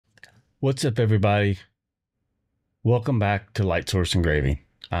What's up, everybody? Welcome back to Lightsource Engraving.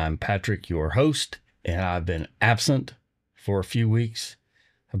 I'm Patrick, your host, and I've been absent for a few weeks.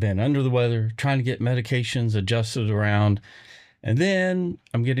 I've been under the weather, trying to get medications adjusted around, and then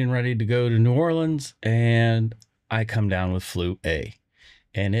I'm getting ready to go to New Orleans, and I come down with flu A,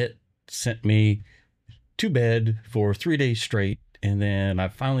 and it sent me to bed for 3 days straight. And then I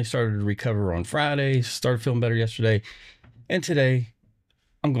finally started to recover on Friday, started feeling better yesterday, and today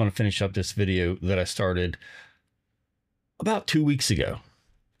I'm going to finish up this video that I started about 2 weeks ago.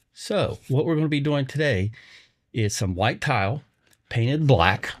 So what we're going to be doing today is some white tile painted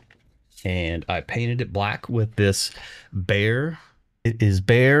black, and I painted it black with this Behr. It is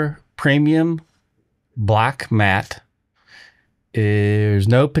Behr Premium Black Matte. There's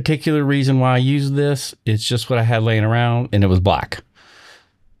no particular reason why I used this. It's just what I had laying around, and it was black.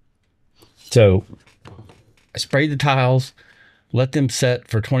 So I sprayed the tiles, let them set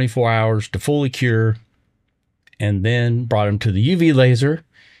for 24 hours to fully cure, and then brought them to the UV laser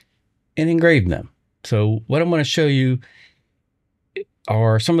and engraved them. So what I'm going to show you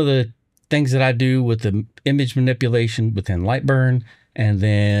are some of the things that I do with the image manipulation within LightBurn, and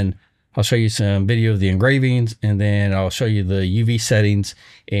then I'll show you some video of the engravings, and then I'll show you the UV settings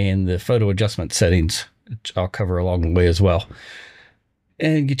and the photo adjustment settings, which I'll cover along the way as well,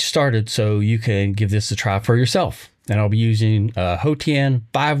 and get you started so you can give this a try for yourself. And I'll be using a HaoTian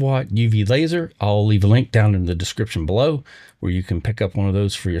 5-watt UV laser. I'll leave a link down in the description below where you can pick up one of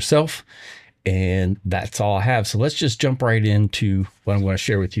those for yourself. And that's all I have. So let's just jump right into what I'm going to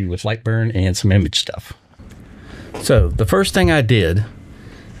share with you with LightBurn and some image stuff. So the first thing I did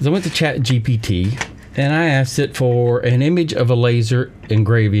is I went to ChatGPT and I asked it for an image of a laser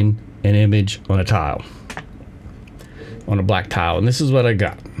engraving an image on a tile, on a black tile. And this is what I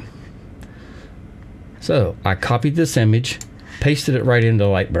got. So I copied this image, pasted it right into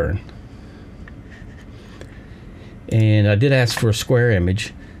LightBurn. And I did ask for a square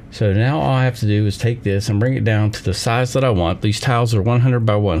image. So now all I have to do is take this and bring it down to the size that I want. These tiles are 100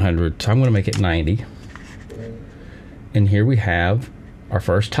 by 100, so I'm going to make it 90. And here we have our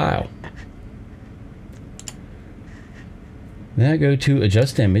first tile. Then I go to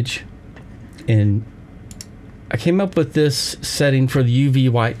adjust image, and I came up with this setting for the UV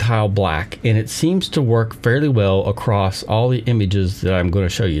white tile black, and it seems to work fairly well across all the images that I'm going to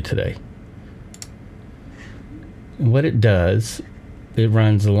show you today. And what it does, it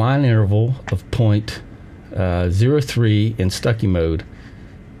runs a line interval of 0.03 in Stucky mode,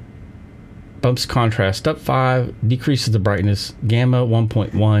 bumps contrast up 5, decreases the brightness, gamma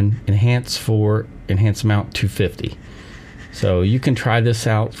 1.1, enhance amount 250. So you can try this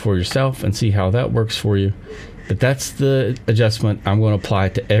out for yourself and see how that works for you. But that's the adjustment I'm going to apply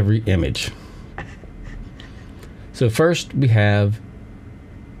to every image. So first we have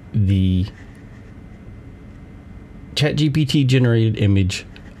the ChatGPT generated image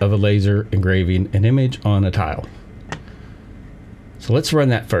of a laser engraving an image on a tile. So let's run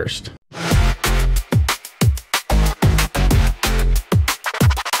that first.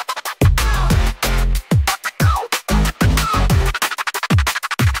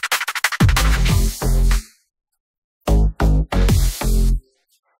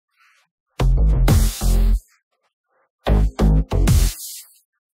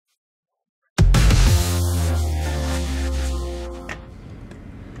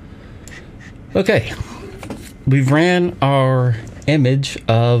 Okay, we've ran our image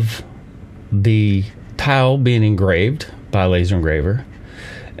of the tile being engraved by a laser engraver,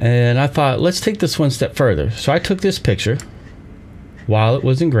 and I thought, let's take this one step further. So I took this picture while it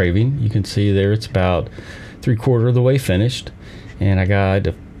was engraving. You can see there it's about 3/4 of the way finished, and I got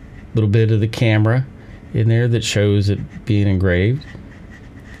a little bit of the camera in there that shows it being engraved.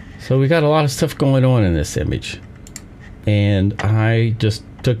 So we got a lot of stuff going on in this image, and I just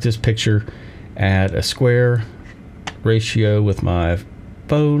took this picture at a square ratio with my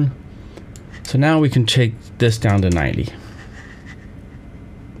phone. So now we can take this down to 90.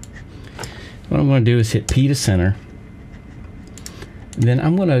 What I'm going to do is hit P to center, and then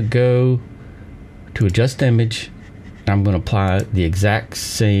I'm going to go to adjust image, and I'm going to apply the exact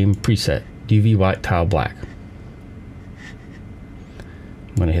same preset, UV white tile black.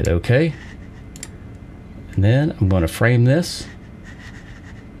 I'm going to hit OK, and then I'm going to frame this,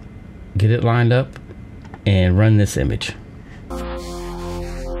 get it lined up, and run this image.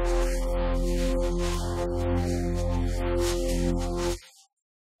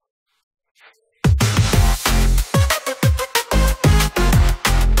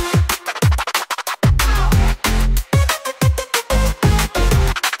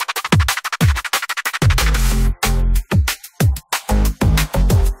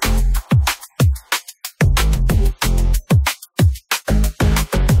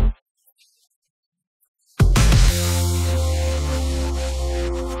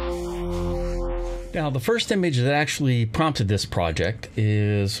 first image that actually prompted this project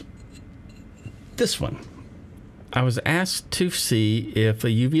is this one. I was asked to see if a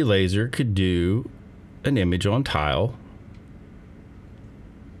UV laser could do an image on tile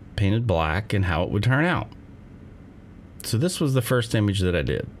painted black and how it would turn out. So this was the first image that I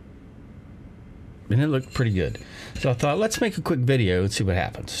did, and it looked pretty good. So I thought, let's make a quick video and see what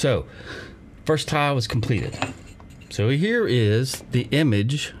happens. So first tile was completed. So here is the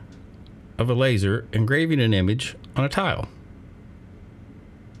image of a laser engraving an image on a tile.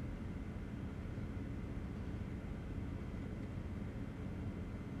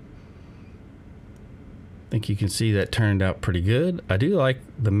 I think you can see that turned out pretty good. I do like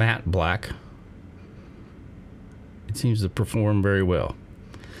the matte black. It seems to perform very well.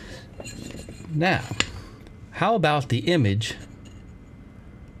 Now, how about the image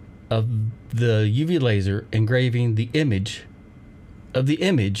of the UV laser engraving the image of the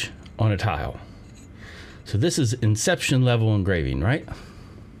image on a tile? So this is inception level engraving, right?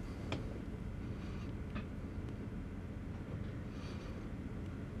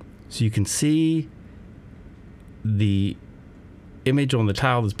 So you can see the image on the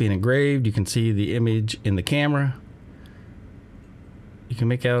tile that's being engraved. You can see the image in the camera. You can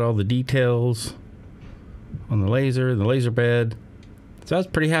make out all the details on the laser bed. So I was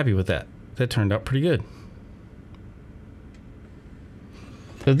pretty happy with that. That turned out pretty good.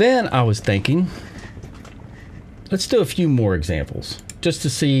 So then I was thinking, let's do a few more examples just to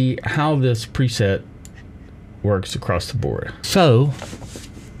see how this preset works across the board. So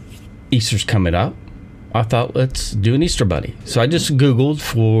Easter's coming up. I thought, let's do an Easter bunny. So I just Googled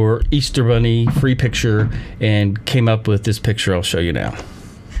for Easter bunny free picture and came up with this picture I'll show you now.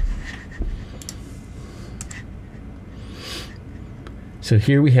 So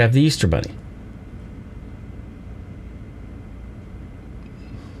here we have the Easter bunny.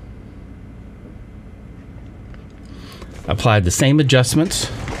 Applied the same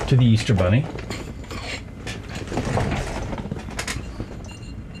adjustments to the Easter bunny.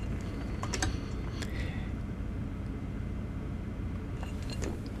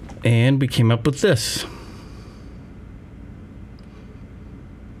 And we came up with this.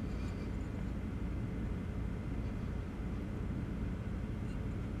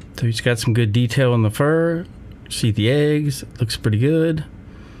 So he's got some good detail in the fur. See the eggs, looks pretty good.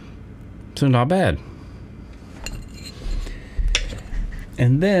 So not bad.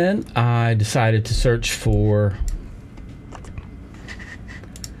 And then I decided to search for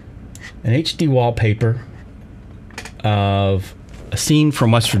an HD wallpaper of a scene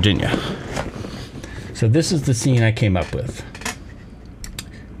from West Virginia. So this is the scene I came up with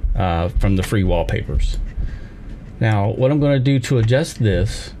from the free wallpapers. Now what I'm going to do to adjust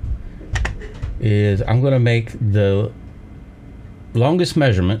this is I'm going to make the longest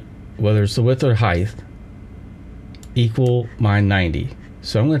measurement, whether it's the width or height, equal my 90.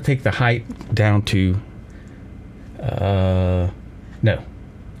 So I'm going to take the height down to no,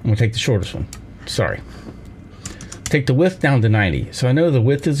 I'm going to take the shortest one. Sorry. Take the width down to 90. So I know the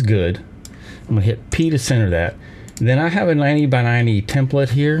width is good. I'm going to hit P to center that. And then I have a 90 by 90 template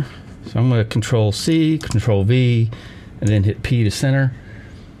here. So I'm going to Control C, Control V, and then hit P to center.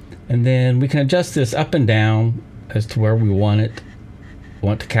 And then we can adjust this up and down as to where we want it. We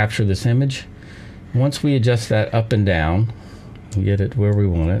want to capture this image. Once we adjust that up and down, we get it where we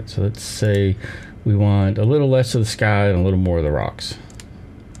want it. So let's say we want a little less of the sky and a little more of the rocks.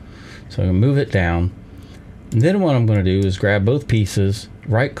 So I'm going to move it down. And then what I'm going to do is grab both pieces,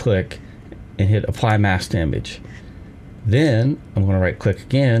 right click, and hit Apply Mask to Image. Then I'm going to right click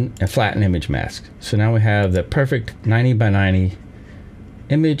again and flatten image mask. So now we have the perfect 90 by 90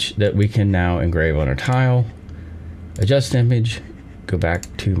 image that we can now engrave on our tile. Adjust image, go back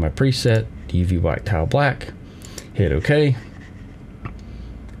to my preset, UV white tile black, hit OK.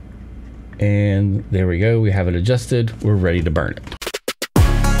 And there we go, we have it adjusted, we're ready to burn it.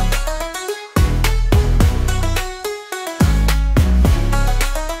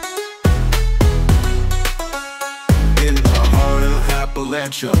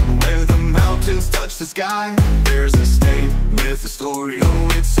 Where the mountains touch the sky, there's a state with a story. Oh,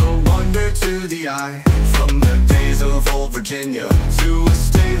 it's a wonder to the eye. From the days of old Virginia to a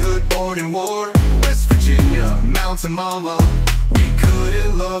statehood born in war, West Virginia, mountain mama, we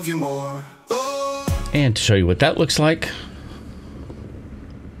couldn't love you more. Oh. And to show you what that looks like,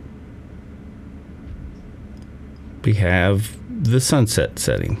 we have the sunset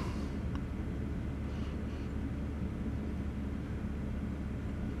setting.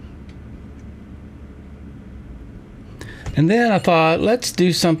 And then I thought, let's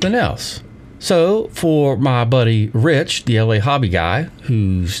do something else. So for my buddy Rich, the LA hobby guy,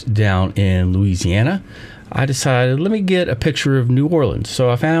 who's down in Louisiana, I decided, let me get a picture of New Orleans.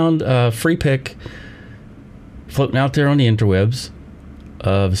 So I found a free pic floating out there on the interwebs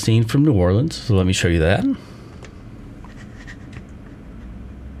of a scene from New Orleans. So let me show you that.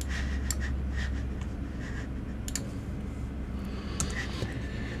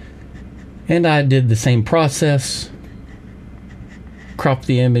 And I did the same process, cropped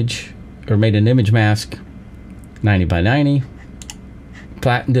the image, or made an image mask, 90 by 90,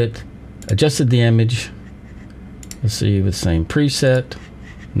 flattened it, adjusted the image. Let's see, with the same preset,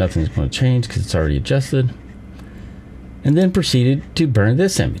 nothing's going to change because it's already adjusted. And then proceeded to burn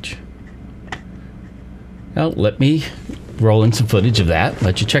this image. Now let me roll in some footage of that,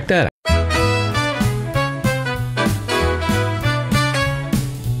 let you check that out.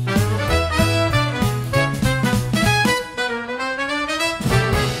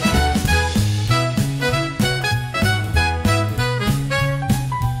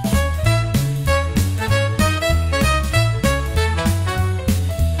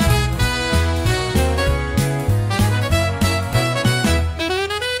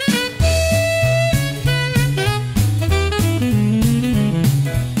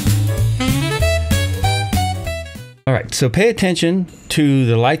 All right, so pay attention to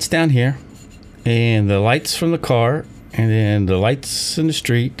the lights down here and the lights from the car and then the lights in the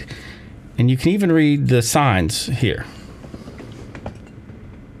street, and you can even read the signs here.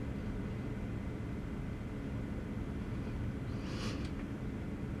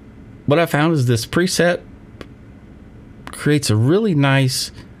 What I found is this preset creates a really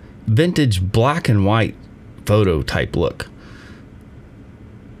nice vintage black and white photo type look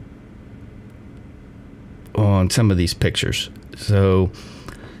on some of these pictures. So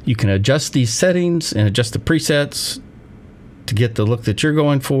you can adjust these settings and adjust the presets to get the look that you're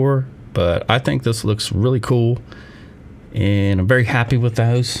going for, but I think this looks really cool and I'm very happy with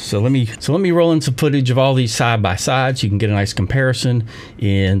those. So let me roll in some footage of all these side by side so you can get a nice comparison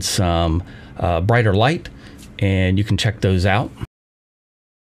in some brighter light, and you can check those out.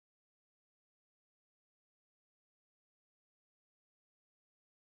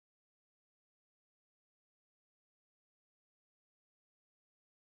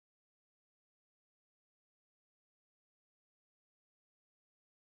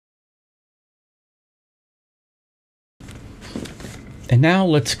 And now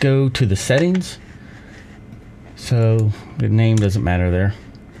let's go to the settings. So the name doesn't matter there.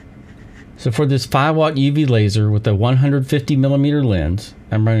 So for this 5-watt UV laser with a 150mm lens,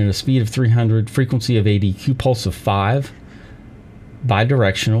 I'm running a speed of 300, frequency of 80, Q pulse of 5,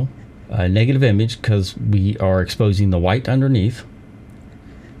 bidirectional, negative image because we are exposing the white underneath,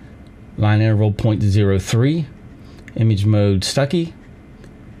 line interval 0.03, image mode Stucky,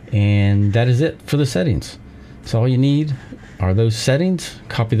 and that is it for the settings. So all you need are those settings.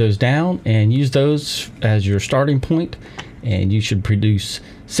 Copy those down and use those as your starting point, and you should produce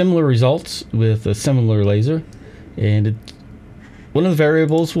similar results with a similar laser. And one of the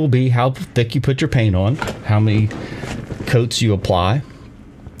variables will be how thick you put your paint on, how many coats you apply,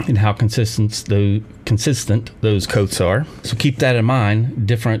 and how consistent those coats are. So keep that in mind.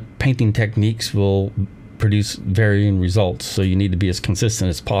 Different painting techniques will produce varying results, so you need to be as consistent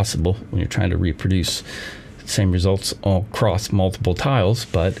as possible when you're trying to reproduce same results across multiple tiles.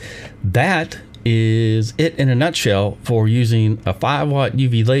 But that is it in a nutshell for using a 5-watt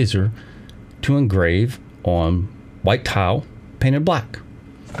UV laser to engrave on white tile painted black.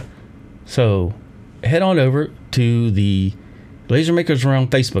 So head on over to the Laser Makers Realm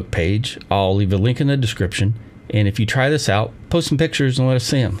Facebook page. I'll leave a link in the description, and if you try this out, post some pictures and let us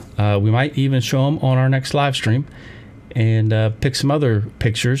see them. We might even show them on our next live stream, and pick some other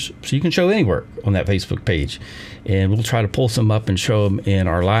pictures so you can show any work on that Facebook page, and we'll try to pull some up and show them in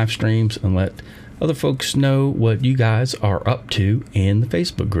our live streams and let other folks know what you guys are up to in the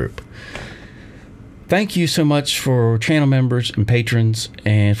Facebook group. Thank you so much for channel members and patrons,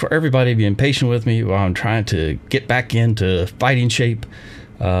 and for everybody being patient with me while I'm trying to get back into fighting shape.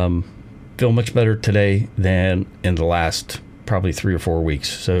 Feel much better today than in the last probably 3 or 4 weeks,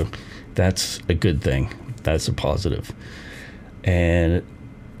 so that's a good thing. That's a positive. And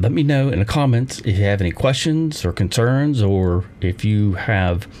let me know in the comments if you have any questions or concerns, or if you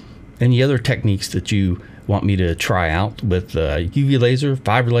have any other techniques that you want me to try out with UV laser,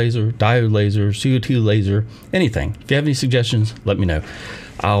 fiber laser, diode laser, CO2 laser, anything. If you have any suggestions, let me know.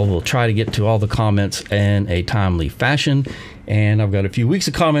 I will try to get to all the comments in a timely fashion, and I've got a few weeks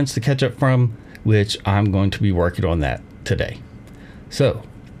of comments to catch up from, which I'm going to be working on that today. So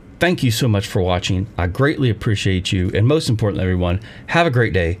thank you so much for watching. I greatly appreciate you. And most importantly, everyone, have a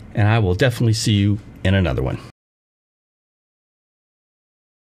great day. And I will definitely see you in another one.